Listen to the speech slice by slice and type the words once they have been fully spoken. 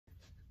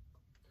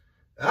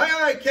Aye,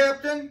 aye,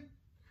 Captain.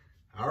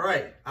 All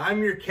right,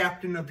 I'm your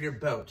captain of your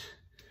boat.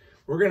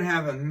 We're gonna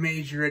have a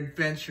major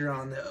adventure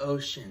on the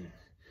ocean,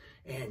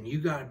 and you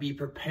gotta be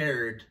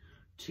prepared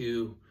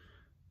to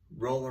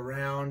roll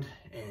around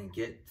and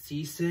get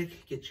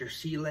seasick, get your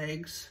sea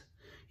legs.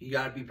 You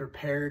gotta be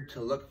prepared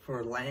to look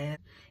for land,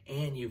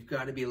 and you've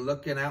gotta be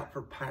looking out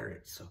for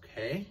pirates,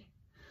 okay?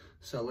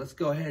 So let's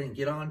go ahead and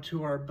get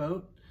onto our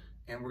boat,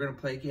 and we're gonna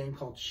play a game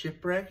called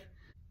Shipwreck.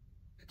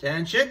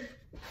 Attention.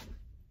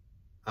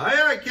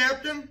 Aye, aye,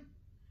 Captain.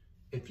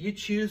 If you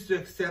choose to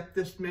accept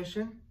this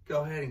mission,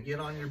 go ahead and get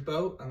on your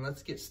boat and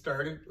let's get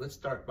started. Let's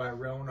start by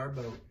rowing our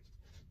boat.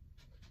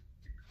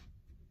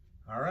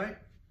 All right,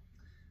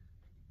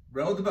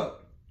 row the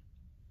boat.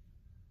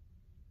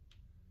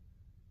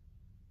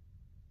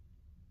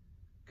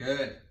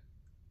 Good.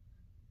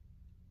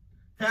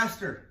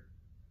 Faster.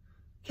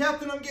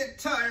 Captain, I'm getting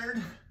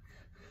tired.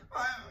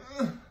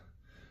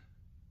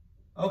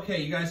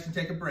 Okay, you guys can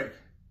take a break.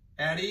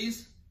 At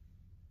ease.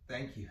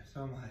 Thank you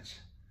so much.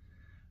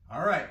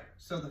 All right,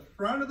 so the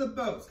front of the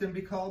boat's gonna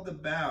be called the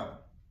bow,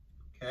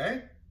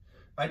 okay?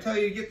 If I tell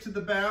you to get to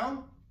the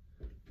bow,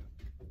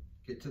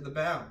 get to the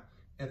bow.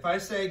 If I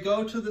say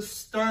go to the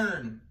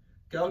stern,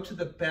 go to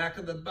the back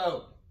of the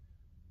boat.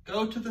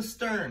 Go to the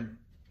stern.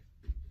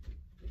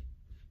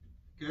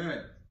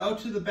 Good. Go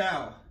to the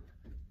bow.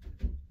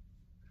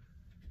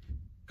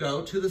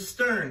 Go to the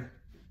stern.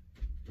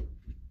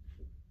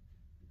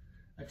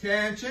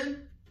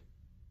 Attention.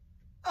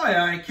 Aye,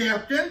 aye,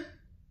 Captain.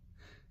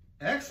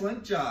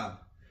 Excellent job.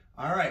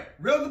 All right,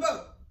 row the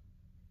boat.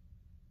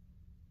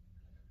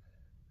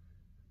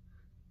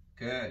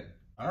 Good.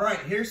 All right,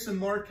 here's some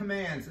more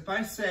commands. If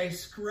I say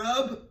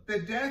scrub the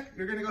deck,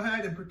 you're gonna go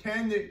ahead and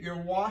pretend that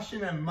you're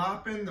washing and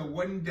mopping the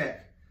wooden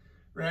deck.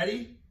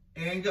 Ready?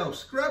 And go.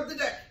 Scrub the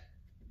deck.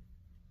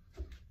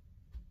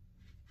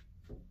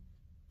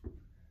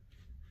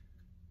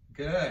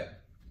 Good.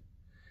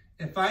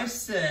 If I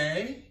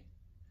say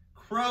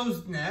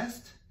crow's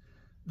nest,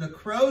 the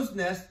crow's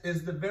nest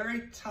is the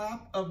very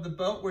top of the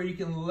boat where you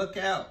can look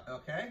out,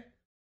 okay?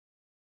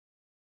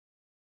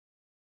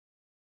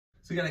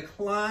 So you gotta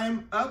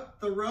climb up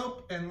the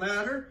rope and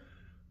ladder.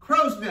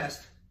 Crow's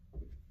nest.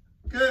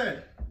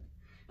 Good.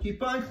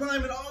 Keep on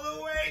climbing all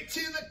the way to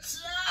the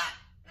top.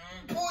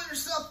 Pull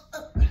yourself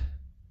up.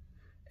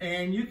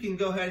 And you can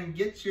go ahead and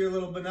get your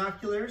little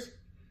binoculars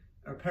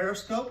or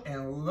periscope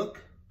and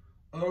look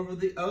over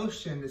the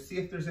ocean to see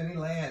if there's any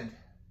land.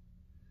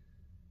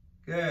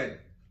 Good.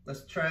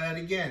 Let's try that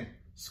again.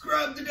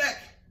 Scrub the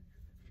deck.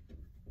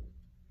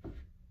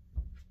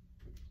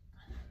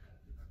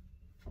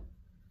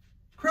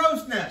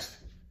 Crow's nest.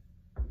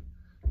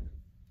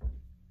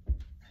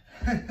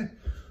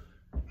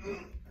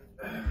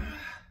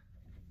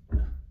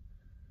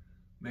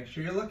 Make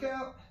sure you look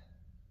out.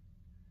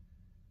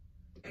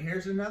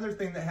 Here's another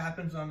thing that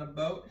happens on the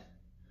boat.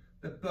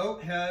 The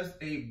boat has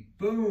a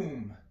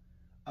boom.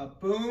 A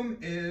boom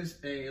is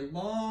a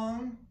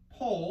long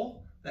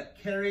pole that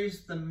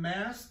carries the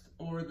mast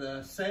or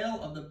the sail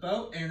of the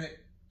boat, and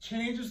it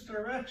changes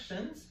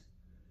directions.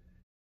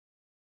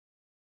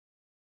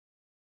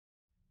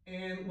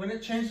 And when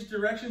it changes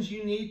directions,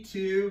 you need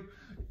to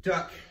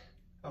duck,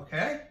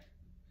 okay?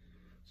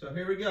 So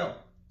here we go.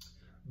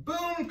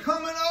 Boom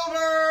coming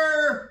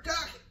over,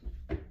 duck.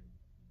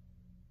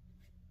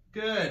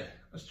 Good,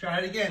 let's try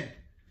it again.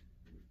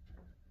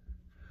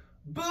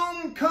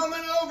 Boom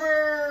coming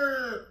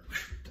over,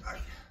 duck.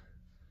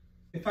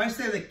 If I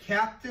say the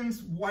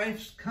captain's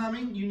wife's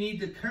coming, you need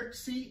to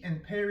curtsy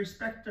and pay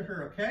respect to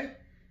her, okay?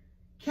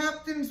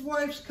 Captain's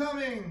wife's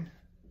coming.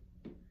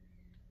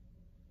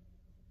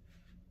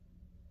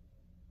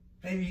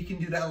 Maybe you can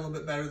do that a little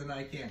bit better than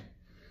I can.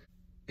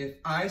 If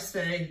I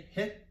say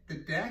hit the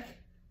deck,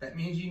 that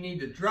means you need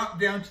to drop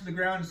down to the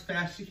ground as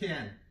fast as you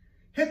can.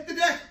 Hit the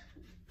deck.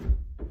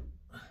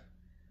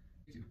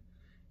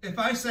 If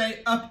I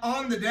say up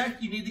on the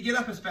deck, you need to get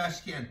up as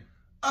fast as you can.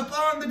 Up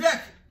on the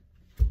deck.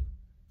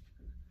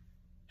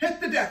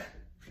 Hit the deck.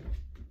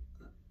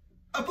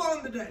 Up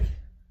on the deck.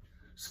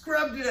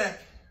 Scrub the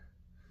deck.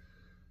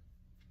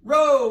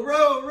 Row,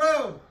 row,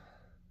 row.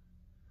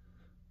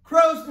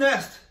 Crow's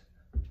nest.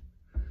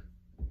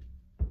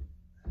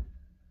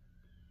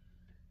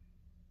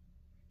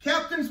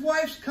 Captain's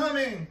wife's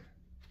coming.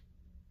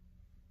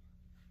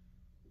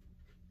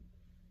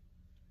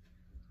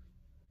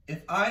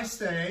 If I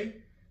say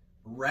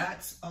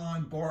rats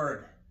on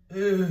board,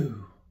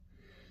 ooh,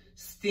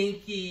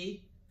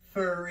 stinky,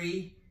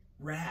 furry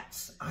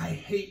rats. I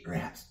hate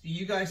rats. Do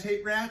you guys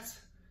hate rats?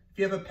 If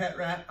you have a pet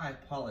rat, I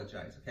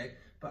apologize, okay?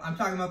 But I'm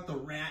talking about the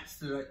rats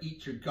that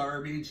eat your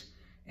garbage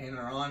and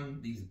are on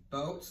these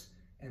boats,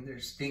 and they're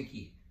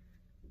stinky.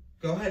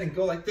 Go ahead and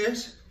go like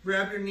this,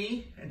 grab your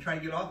knee, and try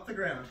to get off the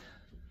ground.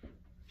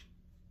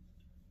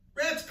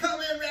 Rats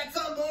coming, rats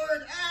on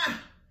board,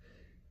 ah!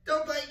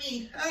 Don't bite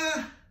me,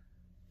 ah!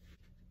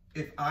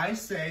 If I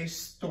say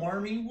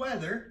stormy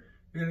weather,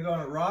 you're gonna go on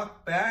a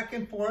rock back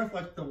and forth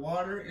like the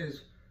water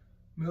is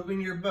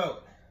moving your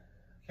boat.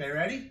 Okay,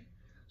 ready?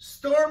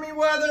 Stormy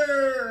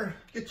weather!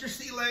 Get your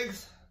sea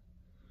legs.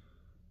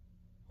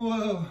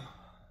 Whoa.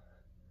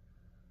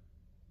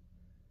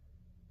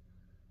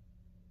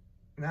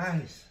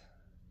 Nice.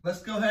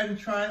 Let's go ahead and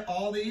try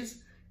all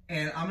these,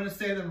 and I'm gonna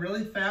say them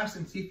really fast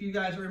and see if you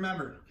guys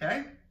remember,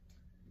 okay?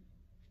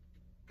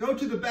 Go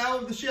to the bow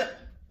of the ship.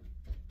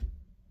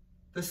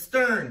 The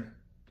stern.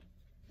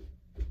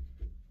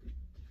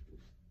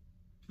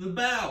 The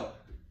bow.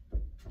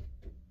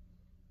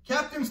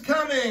 Captain's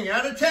coming,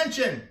 at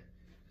attention.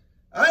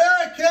 Aye,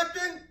 aye,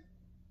 Captain.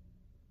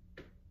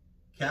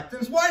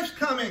 Captain's wife's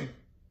coming.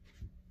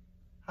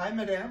 Hi,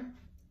 madame.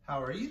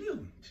 How are you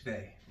doing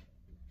today?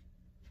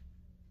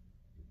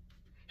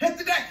 Hit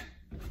the deck.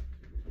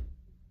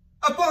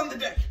 Up on the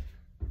deck.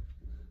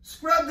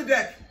 Scrub the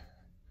deck.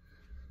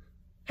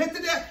 Hit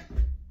the deck.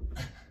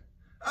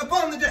 Up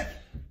on the deck.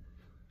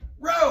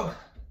 Row.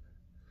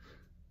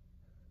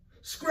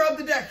 Scrub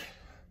the deck.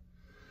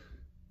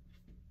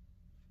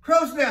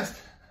 Crow's nest.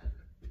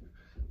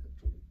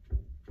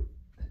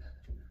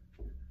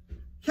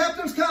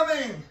 Captain's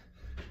coming.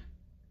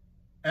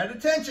 At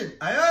attention.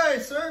 Aye, aye,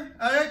 sir.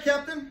 Aye, aye,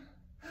 Captain.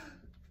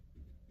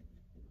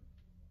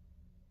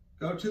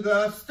 Go to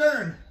the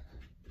stern.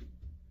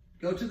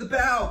 Go to the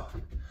bow.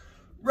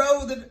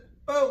 Row the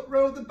boat,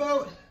 row the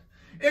boat.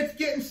 It's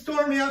getting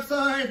stormy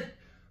outside.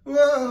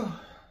 Whoa,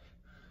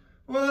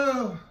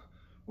 whoa,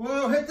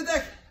 whoa, hit the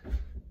deck.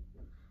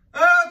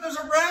 Ah, there's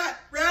a rat,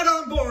 rat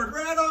on board,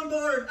 rat on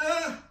board.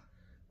 Ah,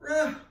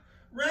 rat,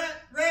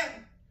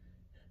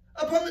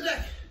 up on the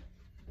deck.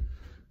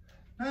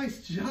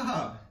 Nice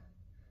job.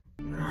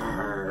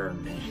 Arr,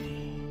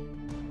 matey.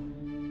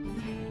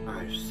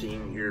 I've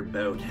seen your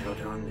boat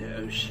out on the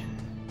ocean,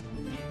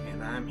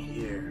 and I'm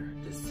here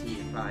to see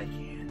if I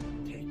can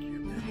take your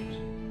boat.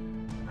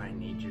 I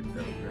need your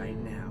boat right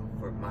now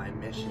for my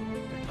mission to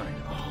find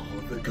all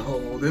the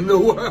gold in the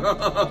world.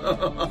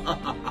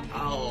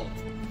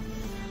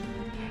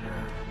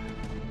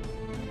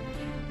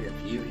 If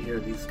you hear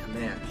these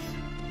commands,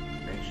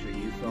 make sure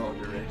you follow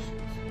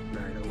directions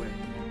right away.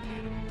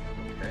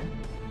 Okay?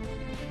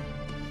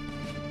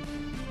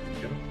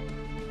 Go.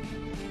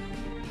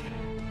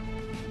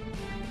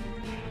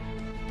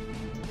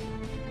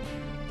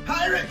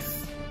 Pirates!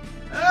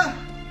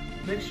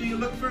 Make sure you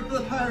look for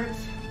the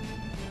pirates.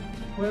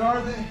 Where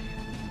are they?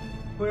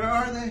 Where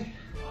are they?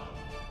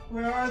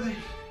 Where are they?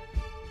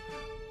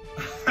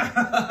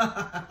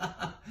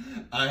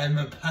 I am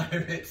a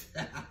pirate.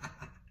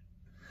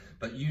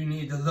 But you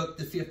need to look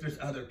to see if there's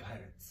other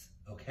pirates,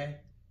 okay?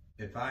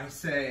 If I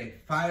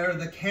say, fire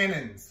the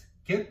cannons,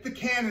 get the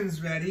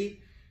cannons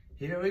ready.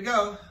 Here we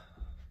go.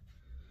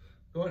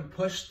 Go and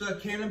push the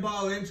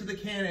cannonball into the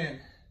cannon.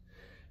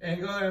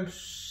 And go and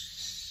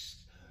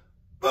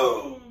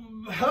boom!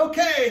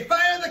 Okay,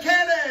 fire the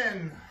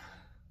cannon!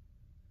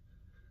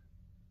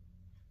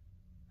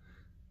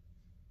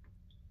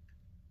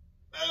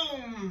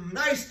 Boom!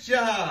 Nice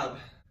job!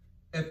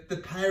 If the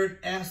pirate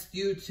asks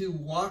you to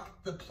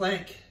walk the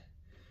plank,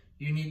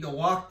 you need to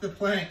walk the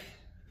plank.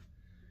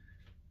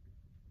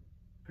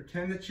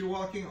 Pretend that you're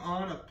walking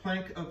on a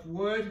plank of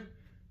wood,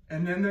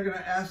 and then they're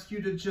gonna ask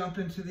you to jump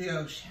into the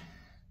ocean.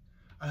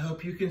 I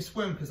hope you can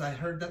swim, because I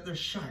heard that there's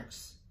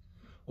sharks.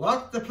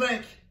 Walk the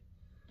plank.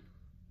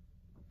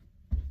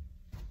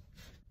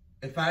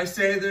 If I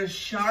say there's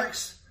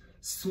sharks,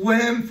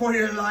 swim for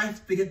your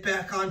life to get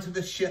back onto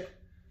the ship.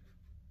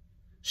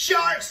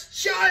 Sharks!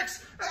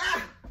 Sharks!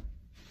 Ah!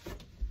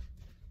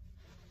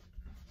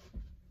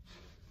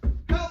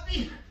 Help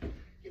me!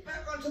 Get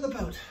back onto the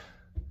boat.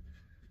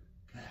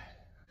 Good.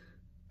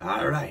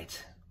 All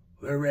right,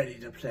 we're ready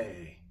to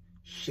play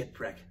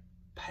Shipwreck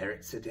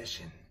Pirates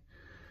Edition.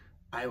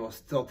 I will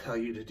still tell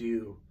you to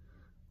do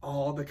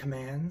all the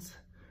commands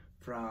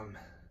from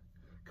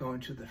going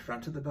to the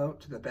front of the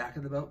boat, to the back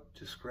of the boat,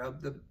 to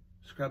scrub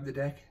the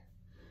deck.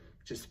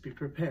 Just be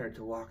prepared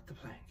to walk the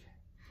plank.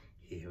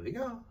 Here we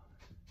go.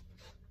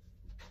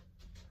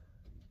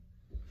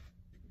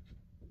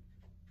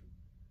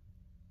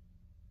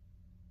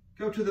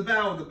 Go to the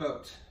bow of the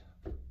boat.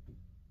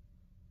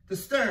 The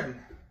stern.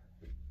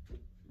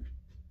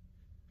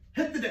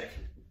 Hit the deck.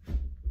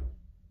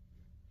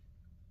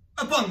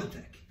 Up on the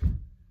deck.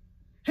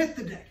 Hit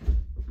the deck.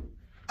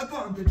 Up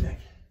on the deck.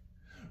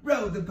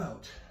 Row the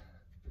boat.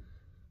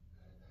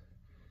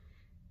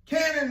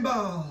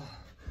 Cannonball.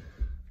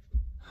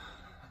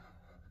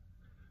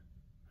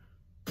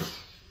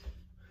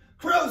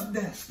 Crow's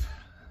nest.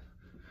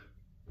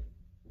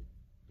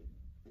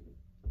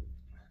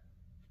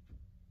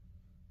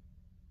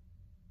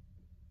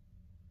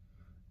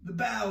 The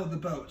bow of the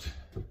boat.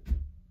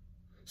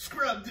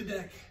 Scrub the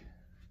deck.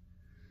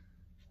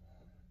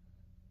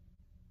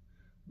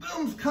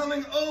 Boom's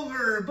coming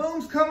over.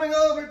 Boom's coming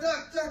over.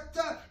 Duck, duck,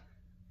 duck.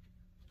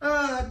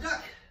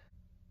 Duck.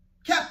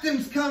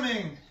 Captain's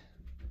coming.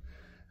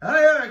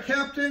 Aye, aye,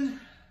 Captain.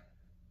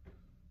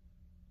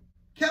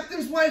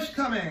 Captain's wife's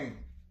coming.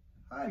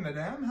 Hi,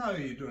 madame. How are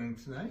you doing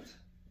tonight?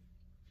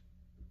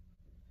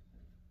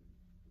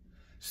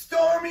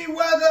 Stormy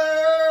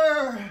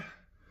weather.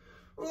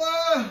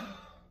 Whoa.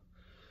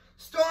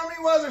 Stormy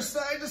weather,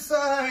 side to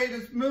side.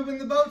 It's moving.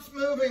 The boat's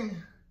moving.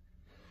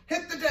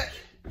 Hit the deck.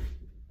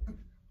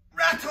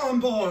 Rat on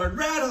board,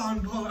 rat on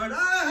board.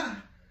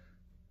 Ah!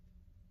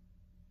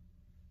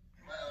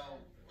 Well.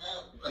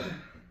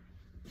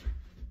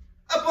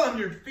 Up on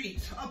your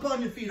feet, up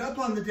on your feet, up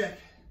on the deck.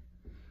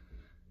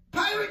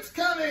 Pirates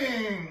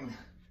coming!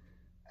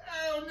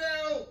 Oh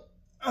no!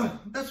 Oh,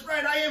 that's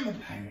right, I am a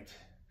pirate.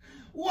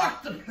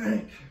 Walk the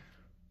plank.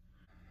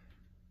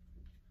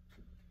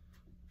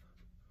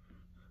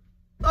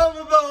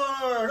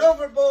 Overboard!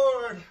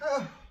 Overboard!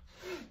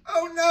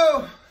 Oh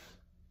no!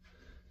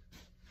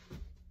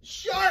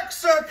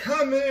 Sharks are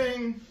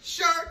coming!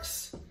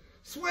 Sharks!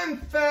 Swim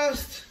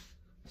fast!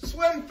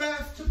 Swim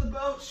fast to the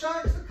boat!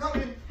 Sharks are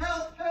coming!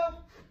 Help! Help!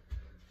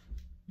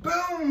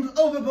 Boom!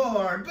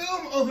 Overboard!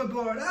 Boom!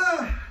 Overboard!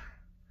 Ah!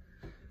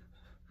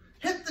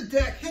 Hit the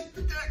deck! Hit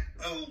the deck!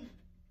 Oh!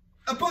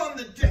 Up on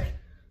the deck!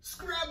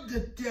 Scrub the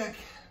deck!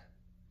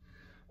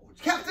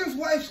 Captain's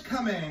wife's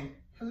coming!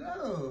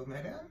 Hello,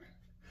 madam.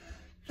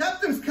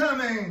 Captain's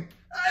coming!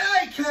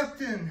 Aye, aye,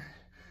 Captain!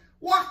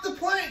 Walk the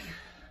plank!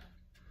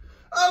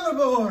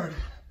 Overboard!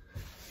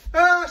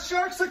 Ah,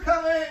 sharks are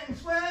coming!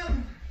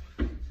 Swim!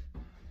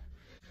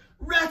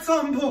 Rats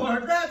on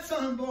board! Rats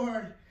on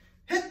board!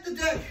 Hit the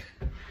deck!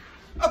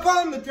 Up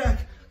on the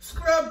deck!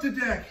 Scrub the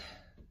deck!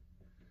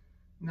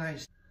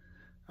 Nice.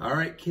 All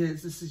right,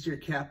 kids, this is your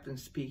captain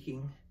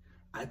speaking.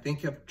 I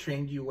think I've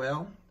trained you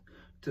well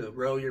to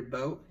row your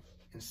boat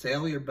and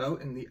sail your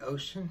boat in the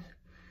ocean.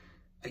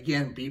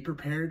 Again, be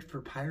prepared for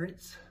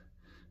pirates,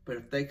 but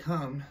if they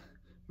come,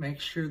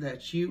 make sure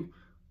that you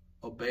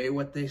obey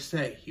what they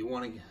say. You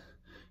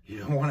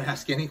don't want to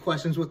ask any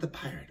questions with the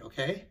pirate,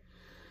 okay?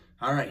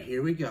 All right,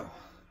 here we go.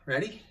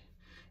 Ready?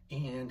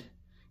 And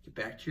get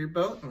back to your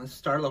boat and let's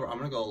start over. I'm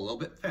gonna go a little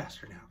bit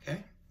faster now,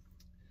 okay?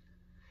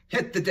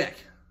 Hit the deck.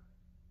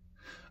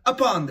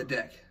 Up on the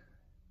deck.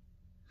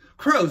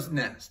 Crow's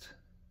nest.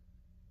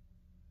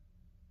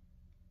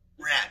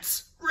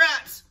 Rats,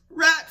 rats,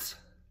 rats.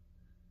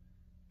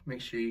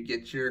 Make sure you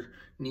get your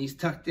knees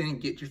tucked in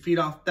and get your feet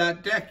off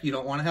that deck. You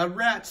don't want to have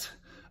rats.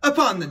 Up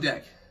on the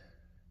deck.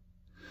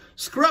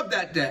 Scrub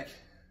that deck.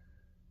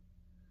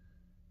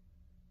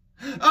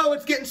 Oh,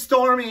 it's getting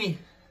stormy.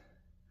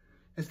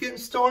 It's getting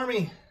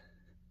stormy.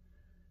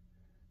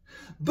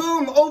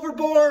 Boom,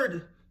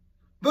 overboard.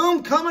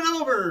 Boom, coming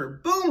over.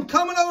 Boom,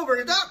 coming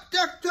over. Duck,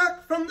 duck,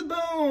 duck from the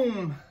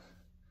boom.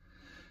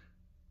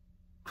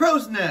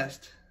 Crow's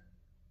nest.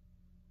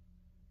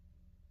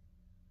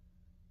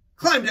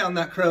 Climb down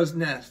that crow's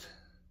nest.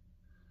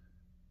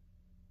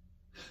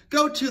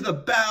 Go to the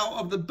bow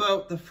of the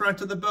boat, the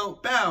front of the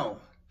boat, bow.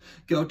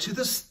 Go to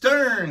the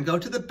stern, go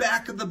to the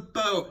back of the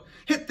boat.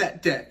 Hit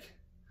that deck.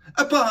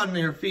 Up on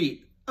your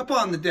feet, up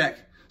on the deck.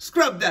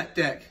 Scrub that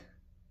deck.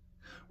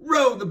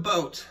 Row the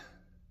boat.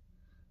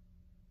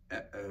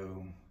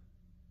 Uh-oh.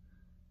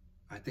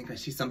 I think I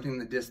see something in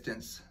the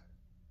distance.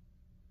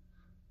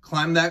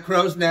 Climb that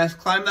crow's nest,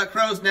 climb that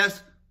crow's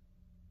nest.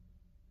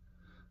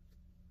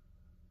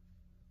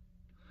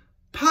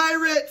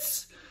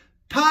 Pirates!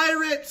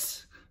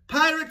 Pirates!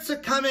 Pirates are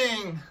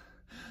coming!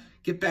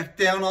 Get back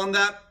down on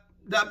that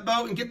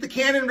boat and get the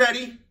cannon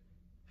ready.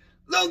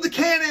 Load the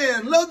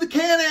cannon! Load the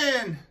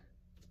cannon!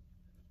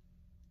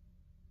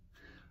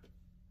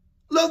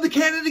 Load the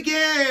cannon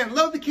again!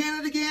 Load the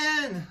cannon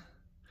again!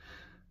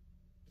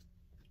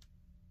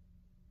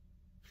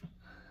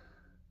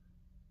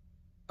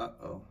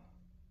 Uh-oh.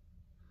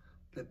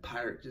 The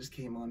pirate just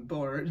came on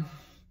board.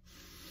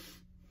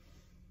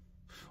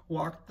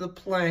 Walk the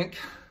plank.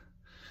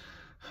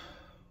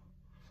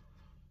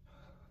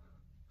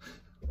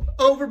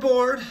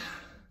 Overboard.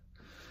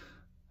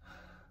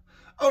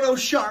 Oh no,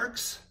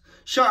 sharks.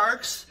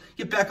 Sharks.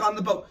 Get back on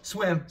the boat.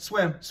 Swim,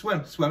 swim,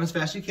 swim. Swim as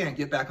fast as you can.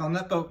 Get back on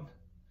that boat.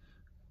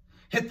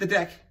 Hit the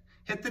deck.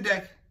 Hit the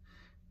deck.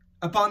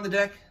 Up on the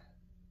deck.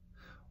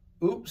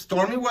 Ooh,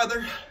 stormy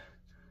weather.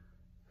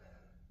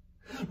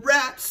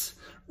 Rats.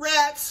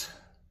 Rats.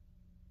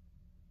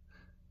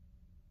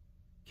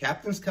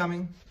 Captain's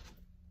coming.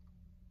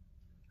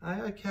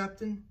 Aye,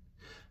 Captain.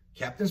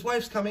 Captain's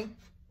wife's coming.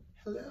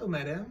 Hello,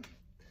 madam.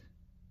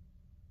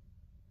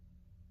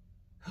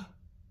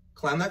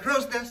 Climb that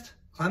crow's nest.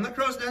 Climb that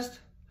crow's nest.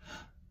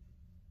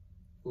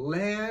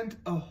 Land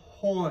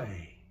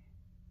ahoy.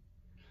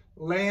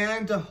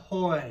 Land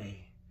ahoy.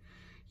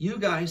 You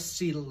guys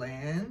see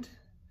land,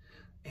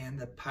 and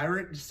the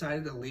pirate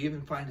decided to leave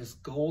and find his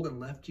gold and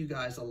left you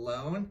guys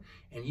alone,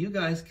 and you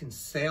guys can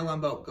sail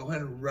on boat. Go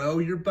ahead and row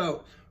your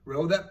boat.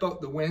 Row that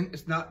boat. The wind,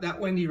 it's not that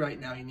windy right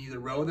now. You need to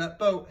row that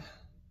boat.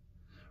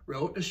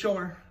 Row it to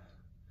shore.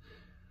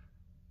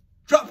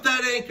 Drop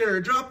that anchor.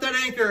 Drop that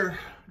anchor.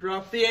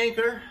 Drop the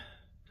anchor.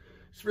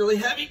 It's really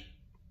heavy.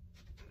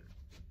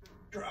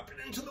 Drop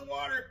it into the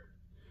water.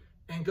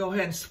 And go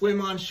ahead and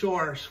swim on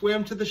shore.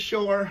 Swim to the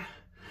shore.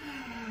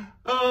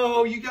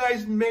 Oh, you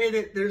guys made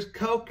it. There's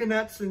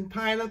coconuts and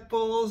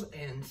pineapples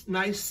and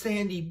nice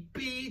sandy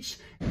beach.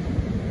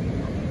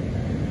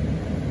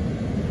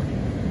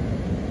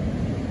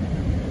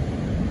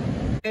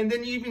 And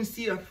then you even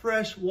see a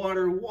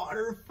freshwater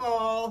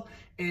waterfall,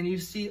 and you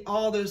see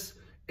all this.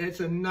 It's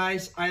a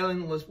nice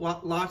island with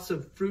lots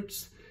of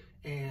fruits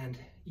and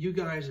you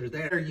guys are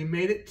there. You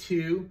made it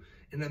to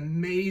an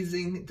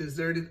amazing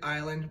deserted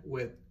island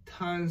with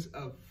tons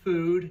of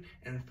food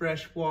and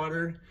fresh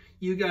water.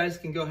 You guys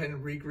can go ahead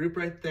and regroup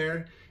right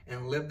there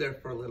and live there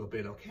for a little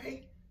bit,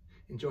 okay?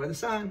 Enjoy the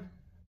sun.